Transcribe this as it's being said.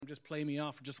just play me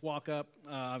off or just walk up.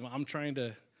 I'm trying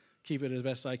to keep it as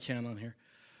best I can on here.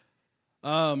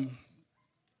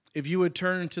 If you would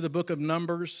turn to the book of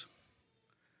Numbers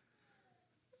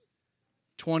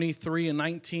 23 and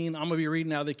 19. I'm going to be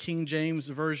reading out of the King James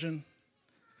Version.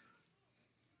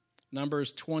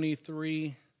 Numbers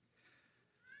 23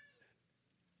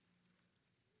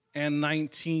 and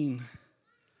 19.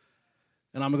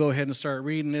 And I'm going to go ahead and start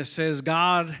reading. It says,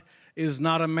 God is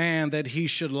not a man that he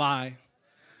should lie,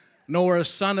 nor a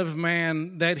son of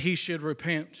man that he should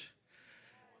repent.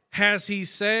 Has he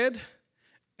said,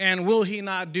 and will he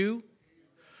not do?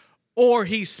 Or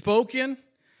he spoken,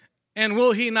 and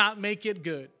will he not make it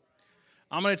good?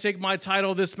 I'm going to take my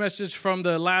title of this message from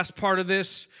the last part of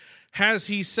this. Has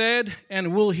he said,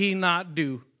 and will he not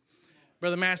do?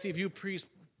 Brother Massey, if you please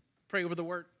pray over the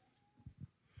word.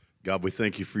 God, we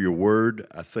thank you for your word.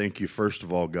 I thank you, first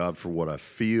of all, God, for what I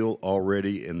feel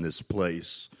already in this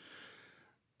place.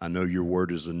 I know your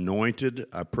word is anointed.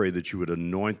 I pray that you would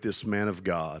anoint this man of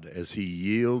God as he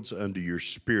yields unto your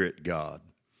spirit, God.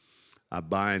 I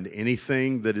bind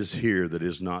anything that is here that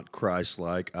is not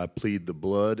Christ-like. I plead the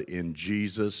blood in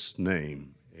Jesus'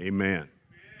 name. Amen.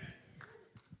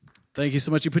 Thank you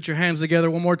so much. You put your hands together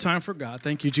one more time for God.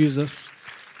 Thank you, Jesus,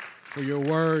 for your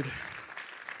word.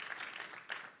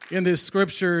 In this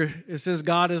scripture, it says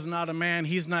God is not a man.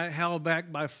 He's not held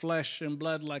back by flesh and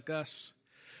blood like us.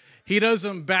 He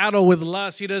doesn't battle with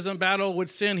lust. He doesn't battle with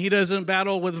sin. He doesn't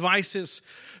battle with vices.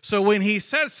 So when he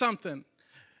says something,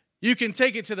 you can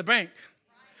take it to the bank.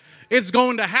 It's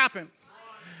going to happen.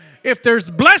 If there's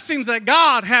blessings that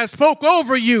God has spoke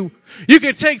over you, you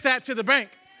can take that to the bank.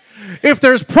 If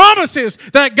there's promises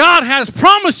that God has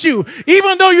promised you,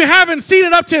 even though you haven't seen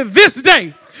it up to this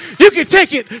day, you can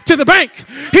take it to the bank.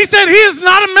 He said he is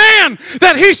not a man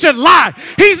that he should lie.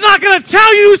 He's not going to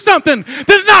tell you something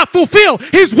that not fulfill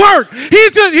his word.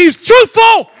 He's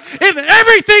truthful in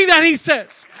everything that he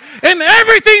says, in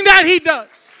everything that he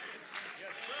does.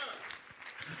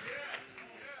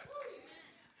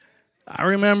 I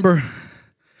remember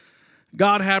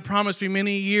God had promised me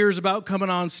many years about coming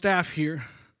on staff here.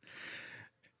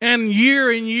 And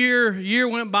year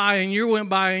went by, and year went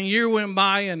by, and year went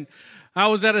by, and I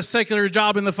was at a secular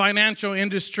job in the financial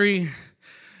industry,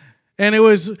 and it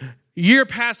was year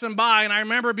passing by, and I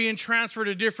remember being transferred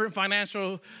to different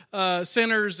financial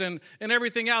centers and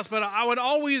everything else, but I would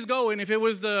always go, and if it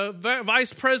was the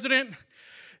vice president,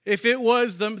 if it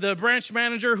was the branch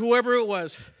manager, whoever it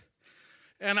was,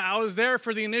 and I was there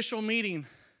for the initial meeting,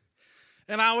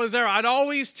 and I was there, I'd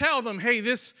always tell them, hey,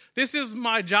 this is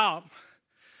my job.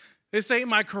 This ain't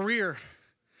my career.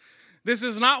 This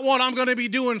is not what I'm going to be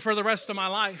doing for the rest of my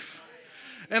life.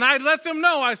 And I'd let them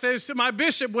know. I say to my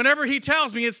bishop, whenever he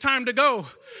tells me it's time to go,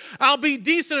 I'll be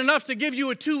decent enough to give you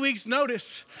a 2 weeks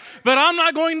notice. But I'm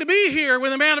not going to be here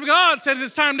when the man of God says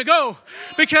it's time to go.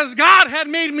 Because God had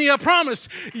made me a promise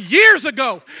years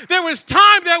ago. There was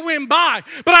time that went by,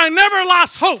 but I never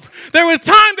lost hope. There was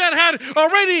time that had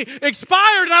already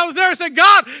expired, and I was there and said,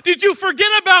 God, did you forget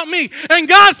about me? And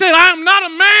God said, I am not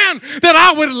a man that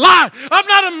I would lie. I'm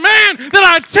not a man that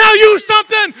I tell you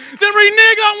something, then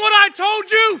renege on what I told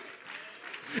you.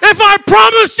 If I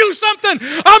promised you something,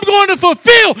 I'm going to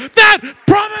fulfill that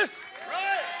promise.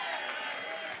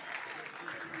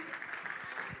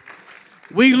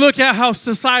 We look at how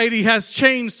society has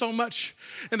changed so much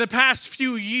in the past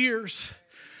few years.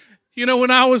 You know,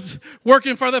 when I was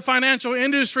working for the financial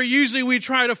industry, usually we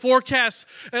try to forecast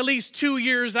at least 2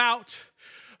 years out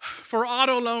for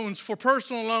auto loans, for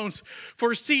personal loans,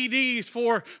 for CDs,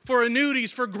 for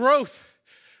annuities, for growth.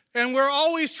 And we're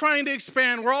always trying to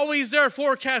expand. We're always there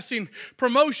forecasting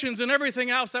promotions and everything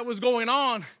else that was going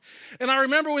on. And I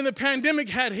remember when the pandemic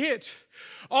had hit,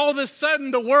 all of a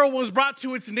sudden the world was brought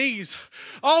to its knees.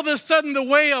 All of a sudden the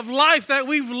way of life that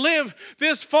we've lived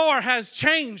this far has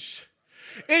changed.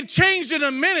 It changed in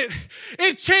a minute.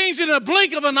 It changed in a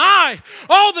blink of an eye.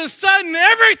 All of a sudden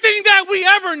everything that we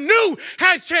ever knew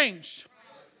had changed.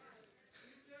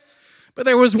 But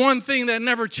there was one thing that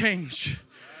never changed.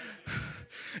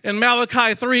 In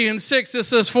Malachi 3 and 6, it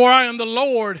says, for I am the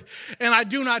Lord, and I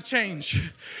do not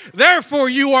change. Therefore,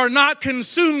 you are not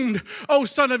consumed, O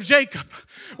son of Jacob.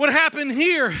 What happened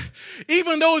here,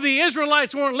 even though the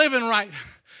Israelites weren't living right,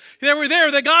 They were there.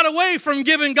 They got away from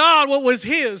giving God what was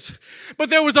his.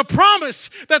 But there was a promise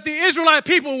that the Israelite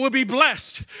people would be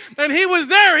blessed. And he was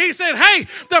there. He said, hey,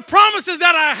 the promises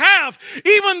that I have,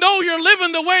 even though you're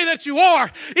living the way that you are,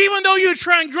 even though you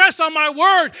transgress on my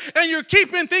word and you're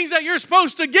keeping things that you're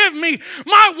supposed to give me,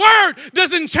 my word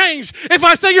doesn't change. If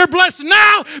I say you're blessed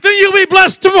now, then you'll be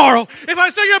blessed tomorrow. If I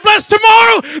say you're blessed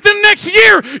tomorrow, then next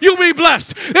year you'll be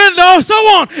blessed. And so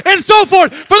on and so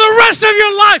forth. For the rest of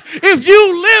your life, if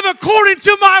you live according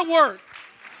to my word.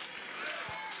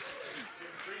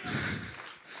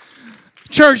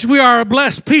 Church, we are a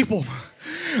blessed people.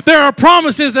 There are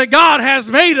promises that God has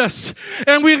made us,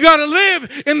 and we've got to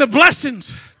live in the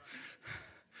blessings.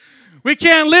 We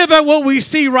can't live at what we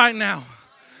see right now.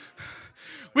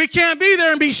 We can't be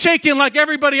there and be shaken like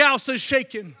everybody else is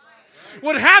shaking.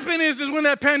 What happened is when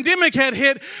that pandemic had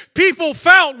hit, people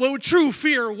felt what true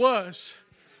fear was.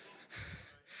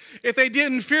 If they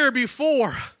didn't fear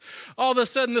before, all of a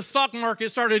sudden the stock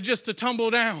market started just to tumble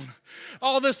down.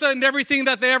 All of a sudden, everything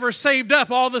that they ever saved up,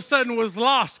 all of a sudden was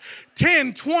lost.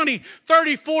 $10, $20,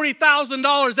 $30,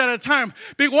 $40,000 at a time.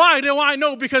 Why do I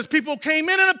know? Because people came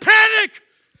in a panic.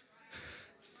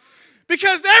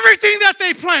 Because everything that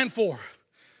they planned for,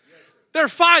 their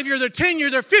 5-year, their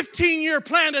 10-year, their 15-year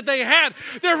plan that they had,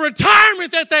 their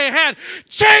retirement that they had,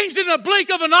 changed in a blink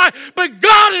of an eye. But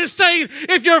God is saying,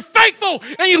 if you're faithful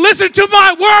and you listen to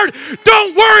my word,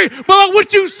 don't worry about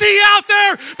what you see out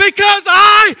there, because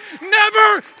I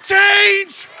never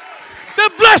change.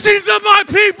 The blessings of my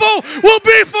people will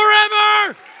be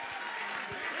forever.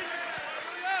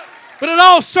 But it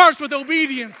all starts with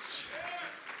obedience.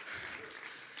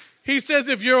 He says,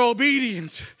 if you're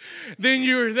obedient, then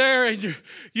you're there and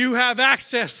you have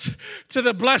access to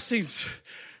the blessings.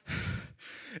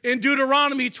 In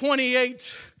Deuteronomy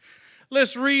 28,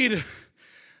 let's read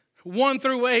 1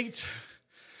 through 8.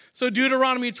 So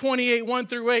Deuteronomy 28, 1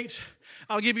 through 8.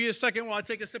 I'll give you a second while I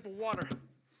take a sip of water.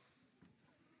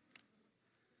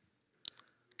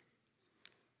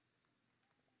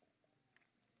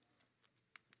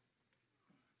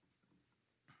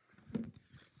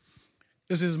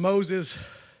 This is Moses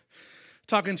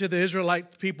talking to the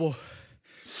Israelite people,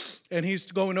 and he's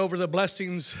going over the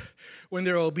blessings when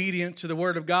they're obedient to the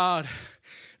word of God.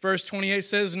 Verse 28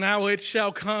 says, now it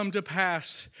shall come to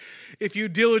pass, if you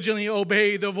diligently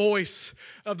obey the voice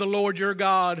of the Lord your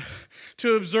God,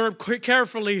 to observe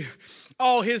carefully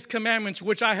all his commandments,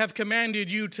 which I have commanded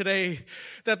you today,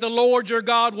 that the Lord your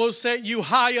God will set you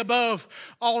high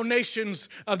above all nations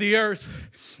of the earth.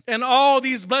 And all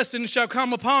these blessings shall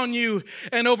come upon you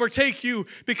and overtake you,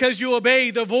 because you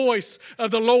obey the voice of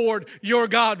the Lord your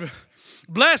God.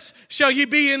 Blessed shall you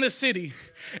be in the city,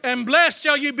 and blessed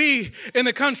shall you be in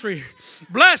the country.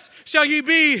 Blessed shall you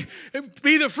be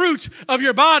the fruit of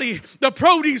your body, the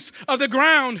produce of the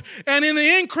ground, and in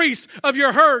the increase of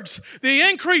your herds, the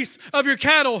increase of your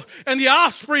cattle, and the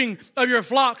offspring of your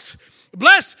flocks.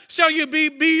 Blessed shall you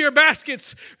be your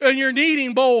baskets and your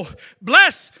kneading bowl.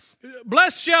 Blessed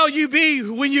shall you be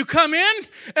when you come in,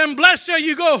 and blessed shall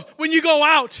you go when you go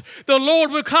out. The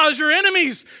Lord will cause your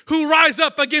enemies who rise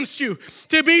up against you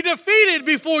to be defeated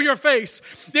before your face.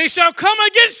 They shall come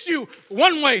against you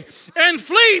one way and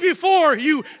flee before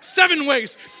you 7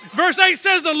 ways. Verse 8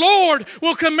 says, the Lord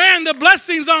will command the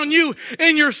blessings on you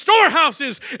in your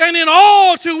storehouses and in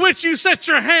all to which you set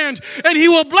your hand. And he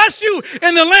will bless you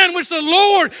in the land which the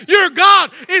Lord your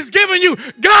God is giving you.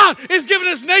 God is giving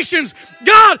us nations.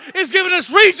 God is giving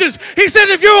us regions. He said,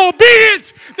 if you're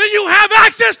obedient, then you have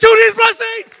access to these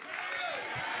blessings.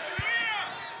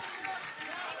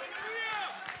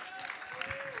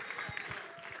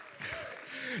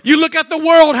 You look at the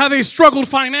world, how they struggled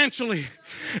financially.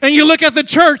 And you look at the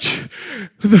church,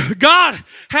 God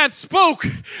had spoke,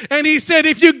 and he said,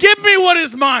 if you give me what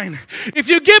is mine, if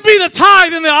you give me the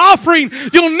tithe and the offering,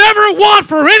 you'll never want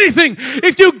for anything.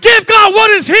 If you give God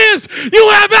what is his, you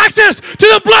have access to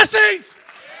the blessings.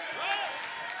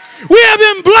 We have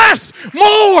been blessed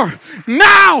more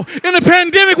now in the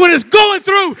pandemic when it's going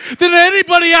through than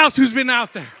anybody else who's been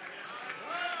out there.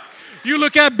 You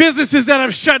look at businesses that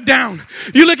have shut down.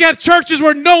 You look at churches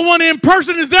where no one in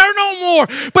person is there no more.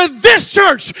 But this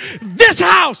church, this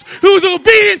house, who's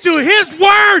obedient to his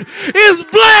word is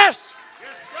blessed.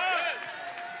 Yes, sir.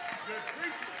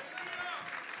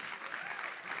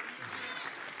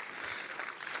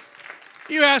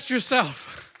 You ask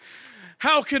yourself,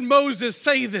 how can Moses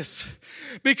say this?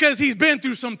 Because he's been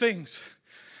through some things.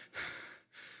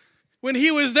 When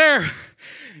he was there,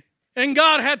 and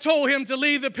God had told him to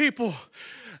lead the people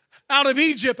out of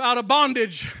Egypt, out of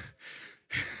bondage,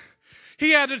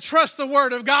 he had to trust the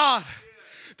word of God.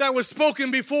 that was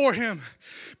spoken before him.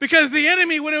 Because the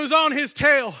enemy, when it was on his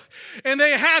tail and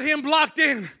they had him blocked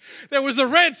in, there was the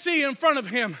Red Sea in front of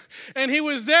him. And he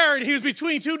was there and he was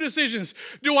between two decisions.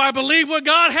 Do I believe what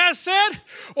God has said?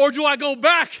 Or do I go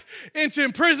back into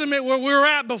imprisonment where we were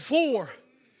at before?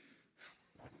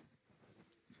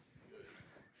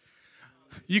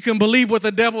 You can believe what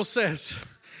the devil says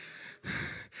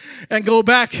and go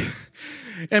back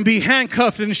and be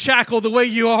handcuffed and shackled the way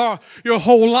you are your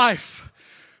whole life.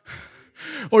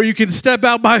 Or you can step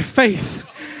out by faith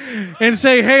and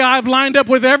say, hey, I've lined up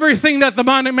with everything that the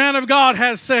man of God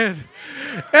has said.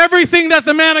 Everything that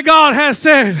the man of God has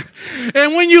said.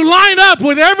 And when you line up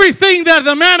with everything that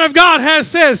the man of God has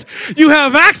said, you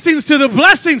have access to the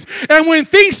blessings. And when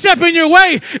things step in your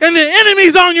way and the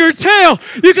enemy's on your tail,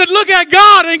 you can look at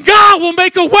God and God will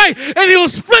make a way and he'll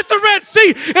split the Red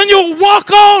Sea and you'll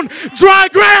walk on dry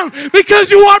ground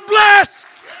because you are blessed.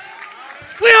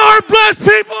 We are blessed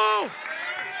people.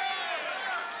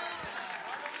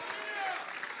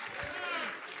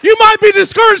 You might be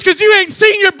discouraged because you ain't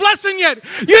seen your blessing yet.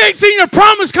 You ain't seen your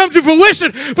promise come to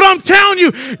fruition. But I'm telling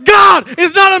you, God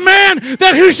is not a man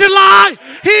that who should lie.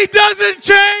 He doesn't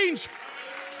change.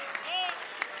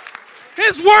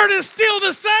 His word is still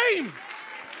the same.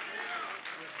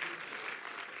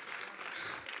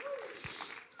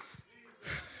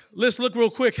 Let's look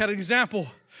real quick at an example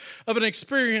of an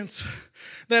experience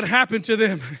that happened to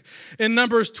them in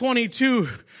Numbers 22,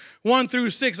 1 through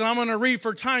 6. And I'm going to read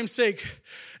for time's sake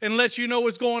and let you know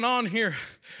what's going on here.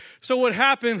 So what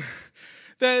happened,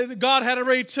 that God had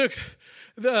already took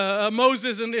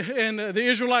Moses and the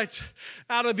Israelites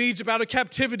out of Egypt, out of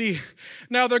captivity.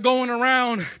 Now they're going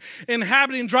around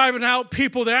inhabiting, driving out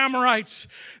people, the Amorites.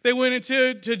 They went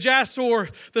into Jassor,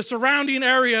 the surrounding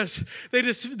areas. They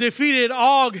defeated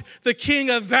Og, the king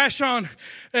of Bashan,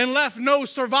 and left no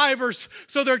survivors.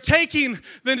 So they're taking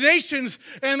the nations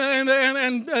and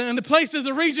the places,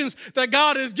 the regions that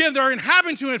God has given. They're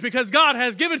inhabiting it because God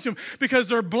has given to them, because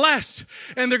they're blessed.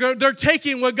 And they're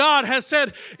taking what God has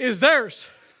said is theirs.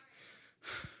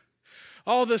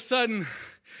 All of a sudden,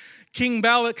 King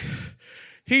Balak,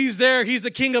 he's there. He's the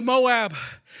king of Moab.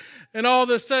 And all of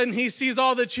a sudden, he sees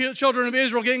all the children of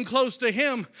Israel getting close to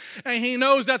him. And he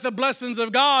knows that the blessings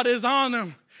of God is on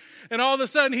them. And all of a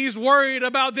sudden, he's worried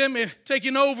about them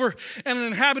taking over and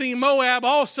inhabiting Moab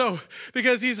also.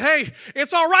 Because hey,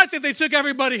 it's all right that they took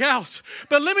everybody else.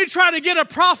 But let me try to get a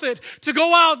prophet to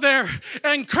go out there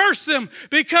and curse them,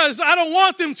 because I don't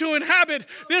want them to inhabit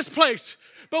this place.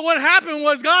 But what happened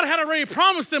was God had already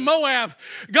promised them Moab.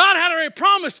 God had already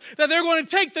promised that they're going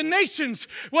to take the nations.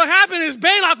 What happened is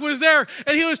Balak was there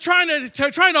and he was trying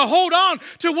to hold on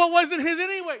to what wasn't his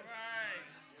anyway.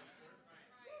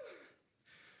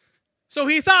 So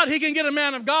he thought he can get a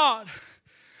man of God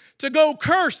to go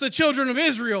curse the children of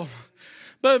Israel.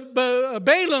 But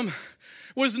Balaam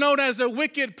was known as a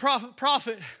wicked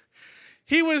prophet.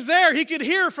 He was there. He could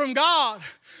hear from God,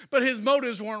 but his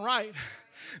motives weren't right.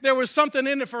 There was something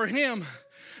in it for him.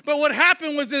 But what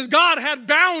happened was this: God had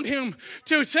bound him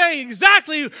to say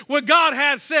exactly what God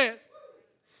had said.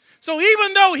 So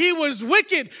even though he was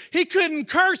wicked, he couldn't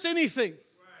curse anything.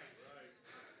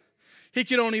 He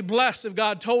could only bless if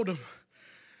God told him.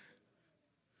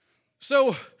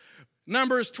 So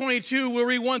Numbers 22, we'll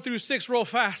read 1 through 6 real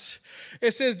fast.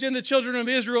 It says, then the children of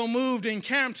Israel moved and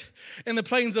camped in the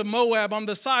plains of Moab on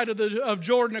the side of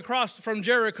Jordan across from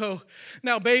Jericho.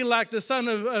 Now Balak, the son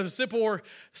of Zippor,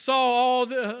 saw all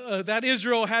that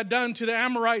Israel had done to the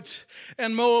Amorites,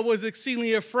 and Moab was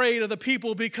exceedingly afraid of the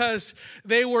people because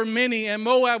they were many, and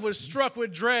Moab was struck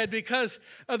with dread because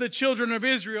of the children of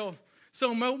Israel.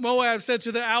 So Moab said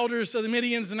to the elders of the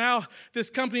Midians, now this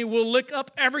company will lick up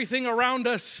everything around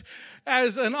us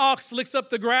as an ox licks up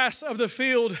the grass of the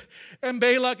field. And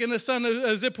Balak and the son of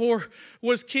Zippor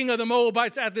was king of the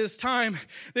Moabites at this time.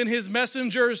 Then his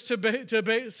messengers send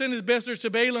his messengers to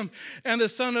Balaam and the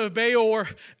son of Beor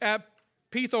at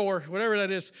Pethor, whatever that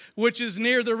is, which is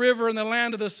near the river in the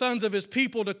land of the sons of his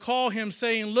people, to call him,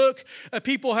 saying, look, a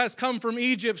people has come from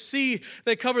Egypt. See,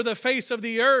 they cover the face of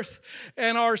the earth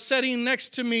and are sitting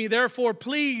next to me. Therefore,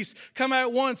 please come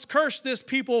at once, curse this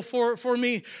people for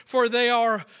me, for they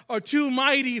are too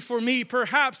mighty for me.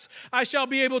 Perhaps I shall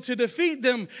be able to defeat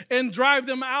them and drive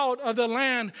them out of the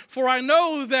land. For I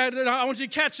know that, and I want you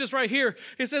to catch this right here.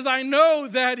 It says, I know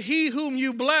that he whom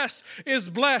you bless is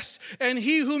blessed, and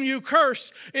he whom you curse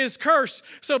is cursed.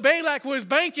 So Balak was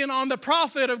banking on the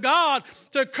prophet of God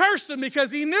to curse him,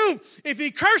 because he knew if he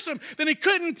cursed him, then he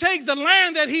couldn't take the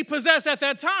land that he possessed at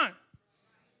that time.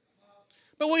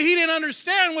 But what he didn't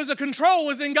understand was the control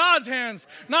was in God's hands,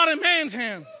 not in man's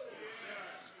hand.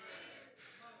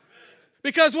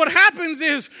 Because what happens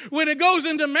is when it goes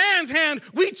into man's hand,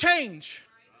 we change.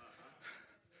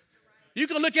 You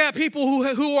can look at people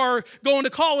who are going to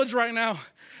college right now,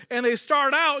 and they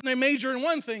start out and they major in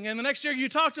one thing, and the next year you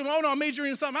talk to them, oh no, I'm majoring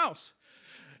in something else.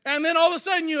 And then all of a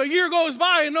sudden a year goes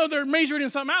by and no, they're majoring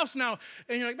in something else now.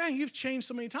 And you're like, man, you've changed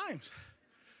so many times.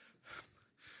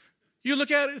 You look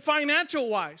at it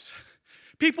financial-wise.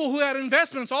 People who had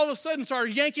investments all of a sudden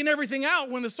started yanking everything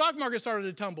out when the stock market started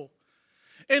to tumble.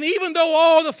 And even though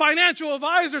all the financial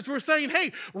advisors were saying,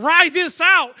 hey, ride this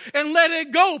out and let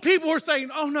it go, people were saying,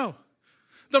 oh no.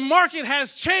 The market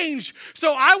has changed,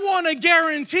 so I want to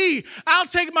guarantee I'll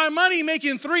take my money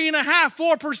making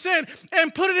 3.5%, 4%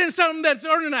 and put it in something that's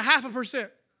earning 0.5%.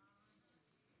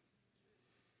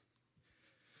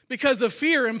 Because of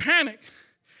fear and panic.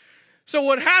 So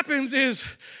what happens is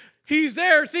he's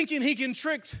there thinking he can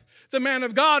trick the man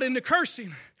of God into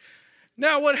cursing.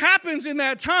 Now what happens in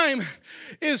that time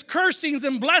is cursings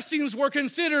and blessings were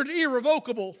considered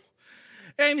irrevocable.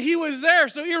 And he was there.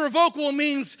 So irrevocable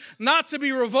means not to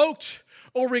be revoked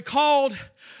or recalled,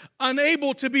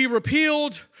 unable to be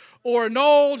repealed or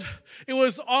annulled. It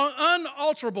was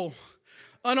unalterable.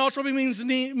 Unalterable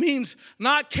means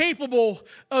not capable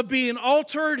of being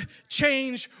altered,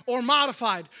 changed, or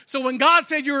modified. So when God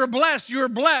said you were blessed, you were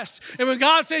blessed. And when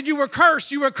God said you were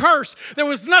cursed, you were cursed. There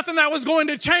was nothing that was going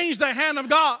to change the hand of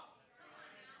God.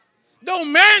 Though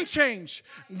man changed,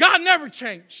 God never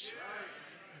changed.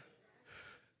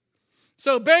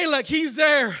 So Balak, he's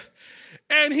there,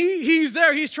 and he's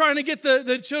there. He's trying to get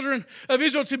the children of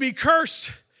Israel to be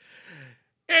cursed.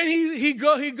 And he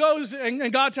goes,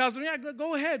 and God tells him, yeah,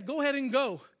 go ahead and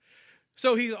go.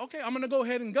 So he's, okay, I'm going to go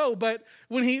ahead and go. But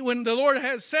when the Lord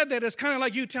has said that, it's kind of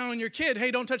like you telling your kid,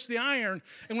 hey, don't touch the iron.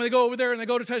 And when they go over there and they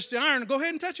go to touch the iron, go ahead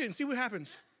and touch it and see what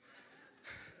happens.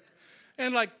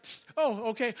 And like, oh,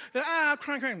 okay,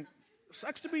 crying.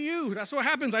 Sucks to be you. That's what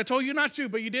happens. I told you not to,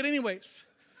 but you did anyways.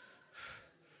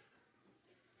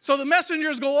 So the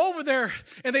messengers go over there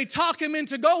and they talk him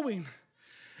into going.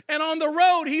 And on the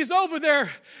road, he's over there.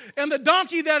 And the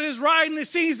donkey that is riding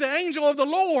sees the angel of the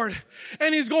Lord.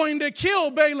 And he's going to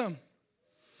kill Balaam.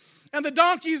 And the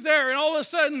donkey's there. And all of a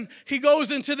sudden, he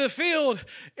goes into the field.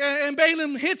 And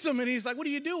Balaam hits him. And he's like, what are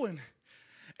you doing?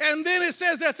 And then it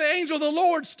says that the angel of the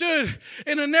Lord stood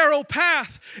in a narrow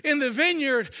path in the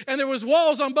vineyard, and there was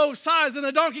walls on both sides, and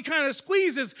the donkey kind of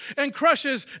squeezes and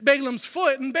crushes Balaam's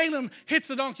foot, and Balaam hits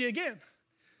the donkey again.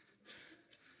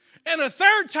 And a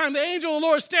third time, the angel of the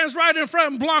Lord stands right in front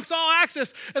and blocks all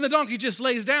access, and the donkey just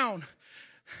lays down.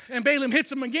 And Balaam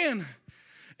hits him again.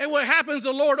 And what happens,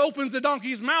 the Lord opens the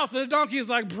donkey's mouth, and the donkey is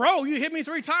like, bro, you hit me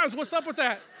 3 times. What's up with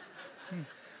that?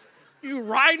 You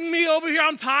riding me over here?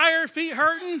 I'm tired, feet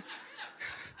hurting.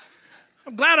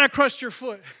 I'm glad I crushed your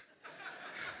foot.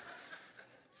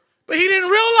 But he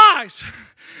didn't realize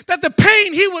that the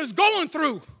pain he was going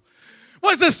through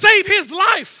was to save his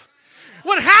life.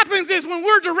 What happens is when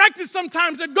we're directed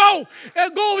sometimes to go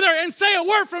over there and say a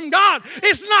word from God,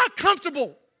 it's not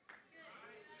comfortable.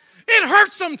 It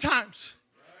hurts sometimes.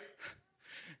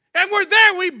 And we're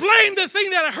there, we blame the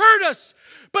thing that hurt us.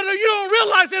 But you don't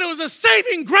realize that it was a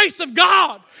saving grace of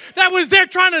God that was there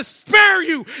trying to spare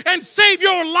you and save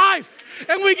your life.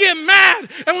 And we get mad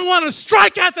and we want to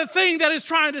strike at the thing that is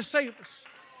trying to save us.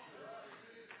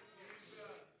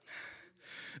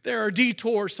 There are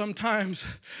detours sometimes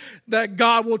that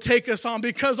God will take us on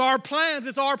because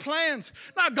it's our plans,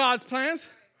 not God's plans.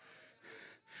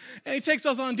 And he takes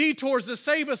us on detours to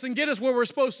save us and get us where we're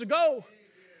supposed to go.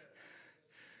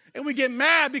 And we get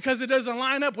mad because it doesn't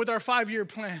line up with our 5-year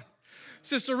plan.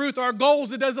 Sister Ruth, our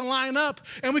goals, it doesn't line up.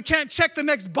 And we can't check the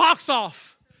next box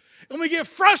off. And we get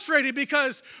frustrated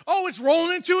because, it's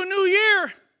rolling into a new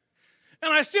year.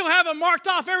 And I still haven't marked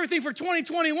off everything for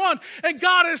 2021. And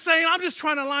God is saying, I'm just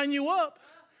trying to line you up.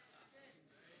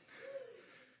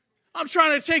 I'm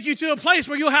trying to take you to a place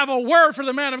where you'll have a word for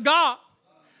the man of God.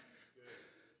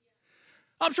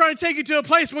 I'm trying to take you to a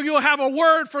place where you'll have a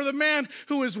word for the man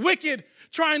who is wicked,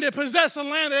 trying to possess a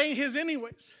land that ain't his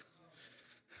anyways.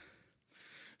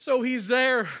 So he's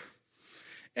there,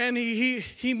 and he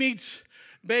meets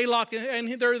Balak,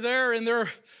 and they're there, and they're,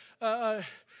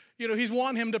 he's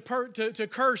wanting him to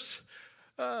curse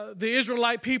the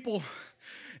Israelite people,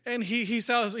 and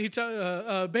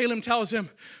Balaam tells him,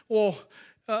 well,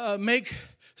 make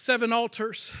 7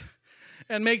 altars,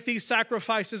 and make these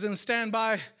sacrifices, and stand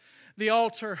by the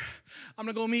altar. I'm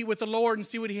going to go meet with the Lord and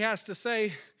see what he has to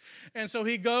say. And so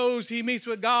he goes, he meets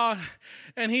with God,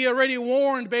 and he already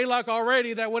warned Balak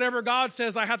already that whatever God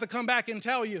says, I have to come back and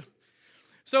tell you.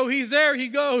 So he's there, he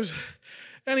goes,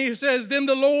 And he says, then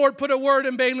the Lord put a word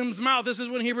in Balaam's mouth. This is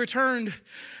when he returned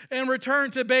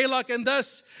to Balak, and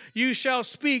thus you shall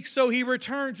speak. So he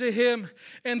returned to him,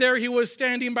 and there he was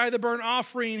standing by the burnt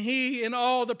offering, he and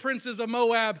all the princes of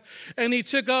Moab. And he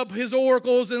took up his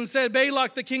oracles and said,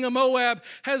 Balak, the king of Moab,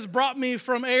 has brought me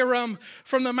from Aram,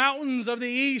 from the mountains of the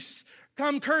east.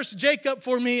 Come curse Jacob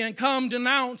for me, and come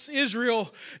denounce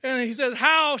Israel. And he says,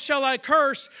 how shall I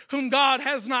curse whom God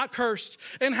has not cursed?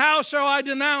 And how shall I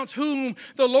denounce whom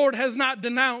the Lord has not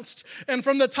denounced? And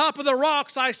from the top of the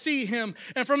rocks I see him,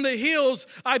 and from the hills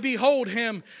I behold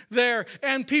him there.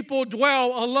 And people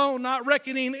dwell alone, not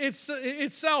reckoning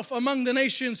itself among the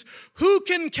nations. Who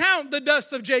can count the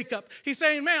dust of Jacob? He's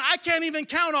saying, man, I can't even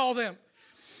count all them,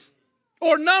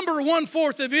 or number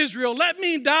 1/4 of Israel. Let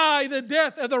me die the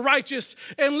death of the righteous,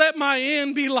 and let my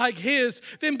end be like his.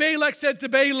 Then Balak said to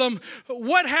Balaam,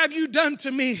 what have you done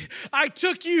to me? I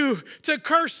took you to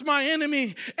curse my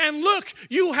enemy, and look,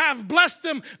 you have blessed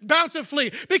them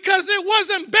bountifully. Because it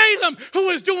wasn't Balaam who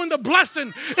was doing the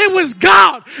blessing, it was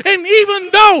God. And even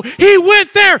though he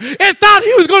went there and thought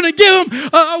he was going to give him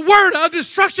a word of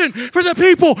destruction for the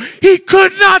people, he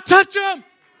could not touch them.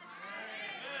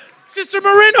 Sister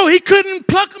Moreno, he couldn't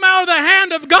pluck him out of the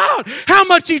hand of God, how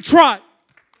much he tried.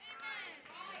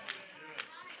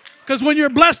 Because when you're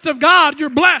blessed of God, you're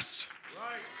blessed.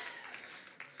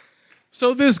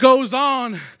 So this goes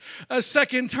on a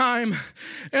second time,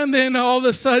 and then all of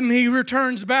a sudden he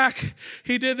returns back.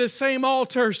 He did the same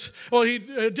altars,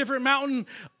 different mountain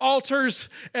altars,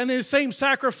 and the same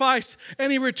sacrifice,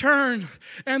 and he returned.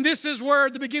 And this is where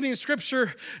the beginning of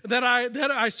scripture that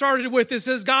I started with, it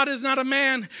says, God is not a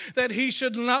man that he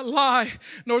should not lie,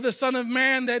 nor the son of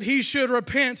man that he should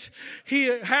repent.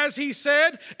 Has he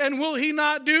said, and will he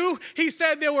not do? He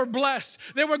said they were blessed.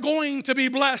 They were going to be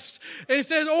blessed. And he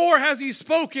says, or has he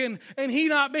spoken and he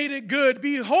not made it good?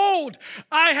 Behold,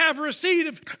 I have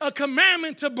received a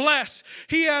commandment to bless.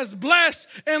 He has blessed,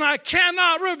 and I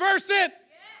cannot reverse it.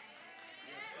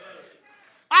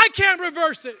 I can't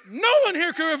reverse it. No one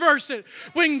here can reverse it.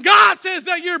 When God says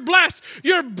that you're blessed,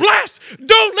 you're blessed.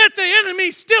 Don't let the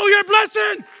enemy steal your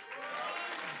blessing.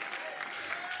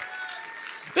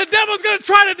 The devil's going to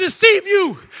try to deceive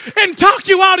you and talk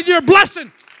you out of your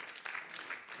blessing.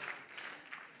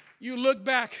 You look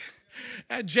back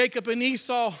at Jacob and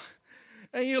Esau,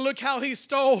 and you look how he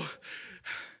stole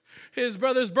his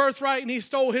brother's birthright and he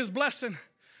stole his blessing.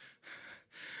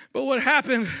 But what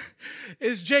happened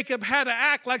is Jacob had to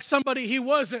act like somebody he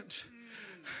wasn't.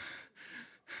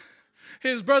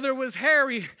 His brother was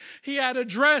hairy. He had a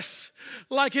dress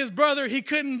like his brother. He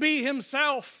couldn't be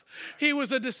himself. He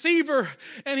was a deceiver,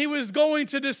 and he was going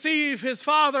to deceive his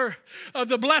father of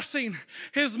the blessing.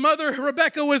 His mother,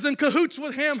 Rebecca, was in cahoots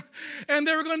with him, and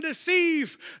they were going to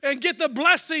deceive and get the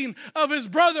blessing of his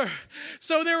brother.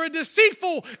 So they were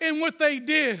deceitful in what they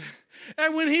did.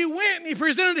 And when he went and he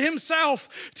presented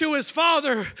himself to his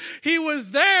father, he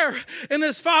was there. And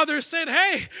his father said,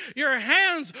 hey, your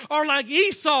hands are like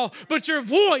Esau, but your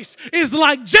voice is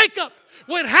like Jacob.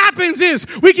 What happens is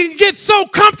we can get so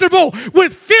comfortable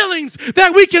with feelings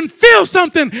that we can feel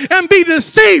something and be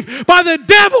deceived by the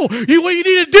devil. What you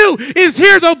need to do is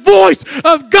hear the voice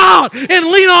of God and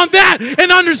lean on that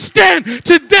and understand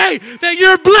today that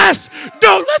you're blessed.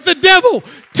 Don't let the devil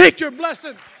take your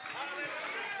blessing.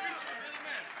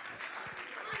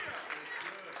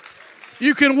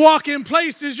 You can walk in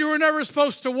places you were never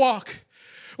supposed to walk.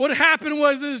 What happened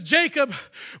was Jacob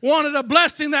wanted a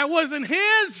blessing that wasn't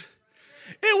his.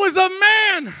 It was a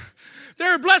man.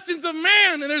 There are blessings of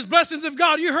man and there's blessings of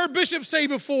God. You heard Bishop say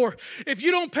before, if you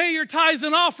don't pay your tithes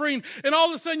and offering and all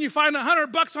of a sudden you find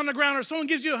 $100 on the ground or someone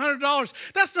gives you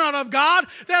 $100, that's not of God,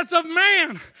 that's of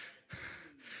man.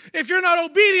 If you're not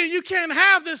obedient, you can't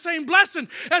have the same blessing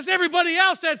as everybody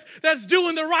else that's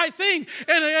doing the right thing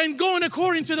and going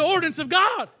according to the ordinance of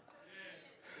God.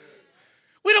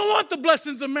 We don't want the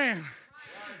blessings of man.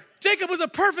 Jacob was a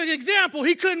perfect example.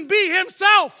 He couldn't be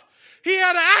himself. He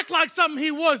had to act like something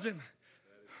he wasn't.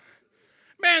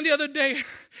 Man, the other day,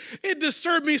 it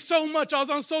disturbed me so much. I was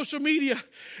on social media,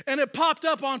 and it popped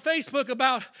up on Facebook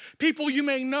about people you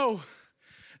may know.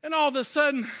 And all of a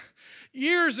sudden,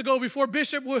 years ago, before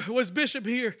Bishop was bishop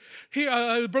here,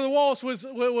 Brother Wallace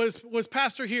was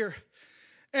pastor here,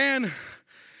 and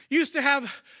used to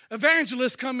have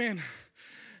evangelists come in.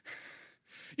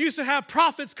 Used to have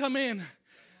prophets come in.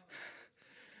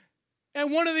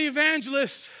 And one of the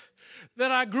evangelists that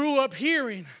I grew up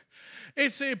hearing,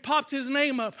 it popped his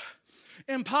name up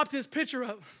and popped his picture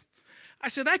up. I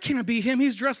said, that can't be him.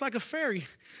 He's dressed like a fairy.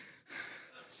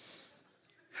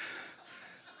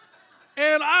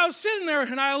 And I was sitting there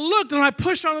and I looked and I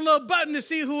pushed on a little button to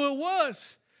see who it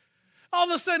was. All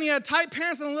of a sudden he had tight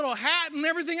pants and a little hat and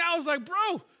everything. I was like,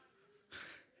 bro.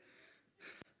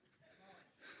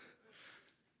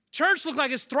 Church looks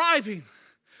like it's thriving.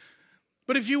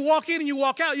 But if you walk in and you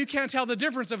walk out, you can't tell the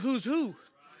difference of who's who.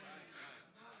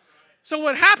 So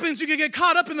what happens, you can get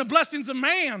caught up in the blessings of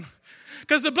man.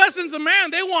 Because the blessings of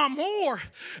man, they want more.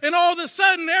 And all of a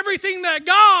sudden, everything that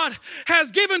God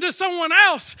has given to someone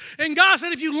else. And God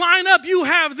said, if you line up, you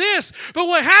have this. But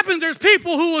what happens, there's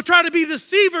people who will try to be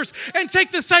deceivers and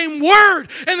take the same word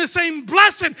and the same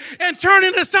blessing and turn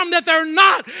into something that they're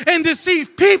not and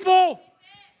deceive people.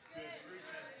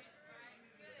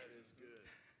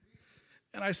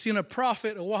 And I seen a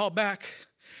prophet a while back.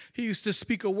 He used to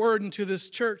speak a word into this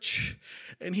church,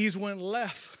 and he's went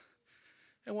left.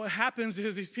 And what happens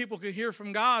is these people can hear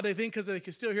from God. They think because they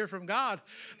can still hear from God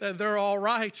that they're all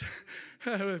right.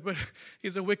 But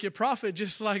he's a wicked prophet,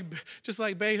 just like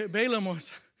Balaam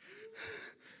was.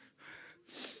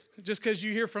 Just because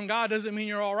you hear from God doesn't mean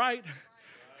you're all right.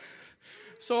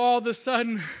 So all of a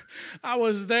sudden, I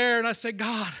was there, and I said,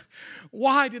 God,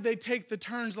 why did they take the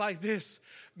turns like this?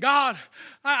 God,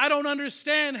 I don't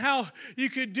understand how you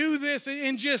could do this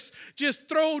and just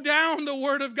throw down the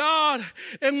word of God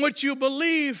and what you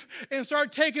believe and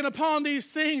start taking upon these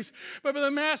things. But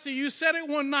Brother Master, you said it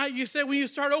one night. You said when you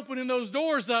start opening those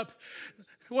doors up,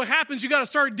 what happens, you got to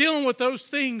start dealing with those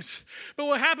things. But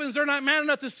what happens, they're not man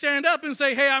enough to stand up and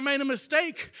say, hey, I made a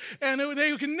mistake. And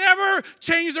they can never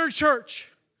change their church.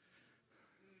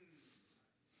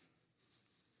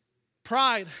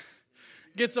 Pride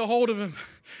gets a hold of him.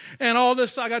 And all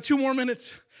this, I got 2 more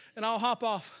minutes and I'll hop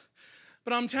off.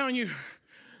 But I'm telling you,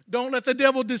 don't let the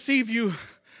devil deceive you.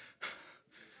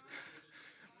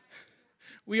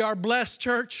 We are blessed,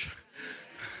 church.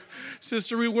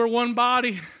 Sister, we're one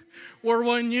body. We're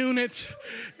one unit.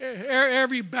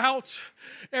 Every bout,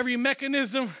 every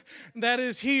mechanism that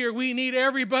is here, we need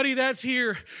everybody that's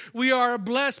here. We are a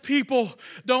blessed people.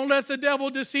 Don't let the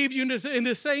devil deceive you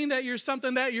into saying that you're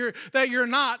something that you're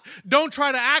not. Don't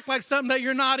try to act like something that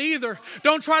you're not either.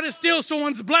 Don't try to steal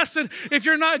someone's blessing if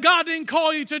you're not. God didn't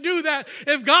call you to do that.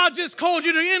 If God just called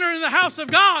you to enter in the house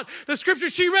of God, the scripture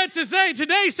she read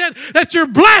today said that you're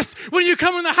blessed when you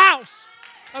come in the house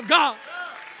of God.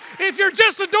 If you're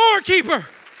just a doorkeeper,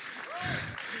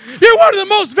 you're one of the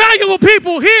most valuable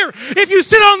people here. If you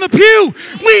sit on the pew,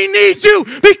 we need you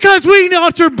because we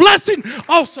want your blessing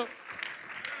also.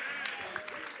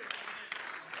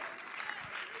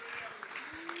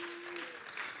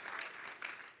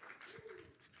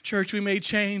 Church, we may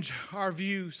change our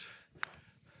views.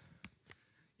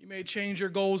 You may change your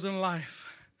goals in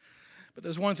life. But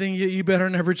there's one thing you better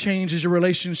never change is your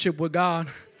relationship with God.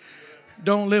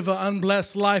 Don't live an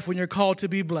unblessed life when you're called to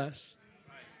be blessed.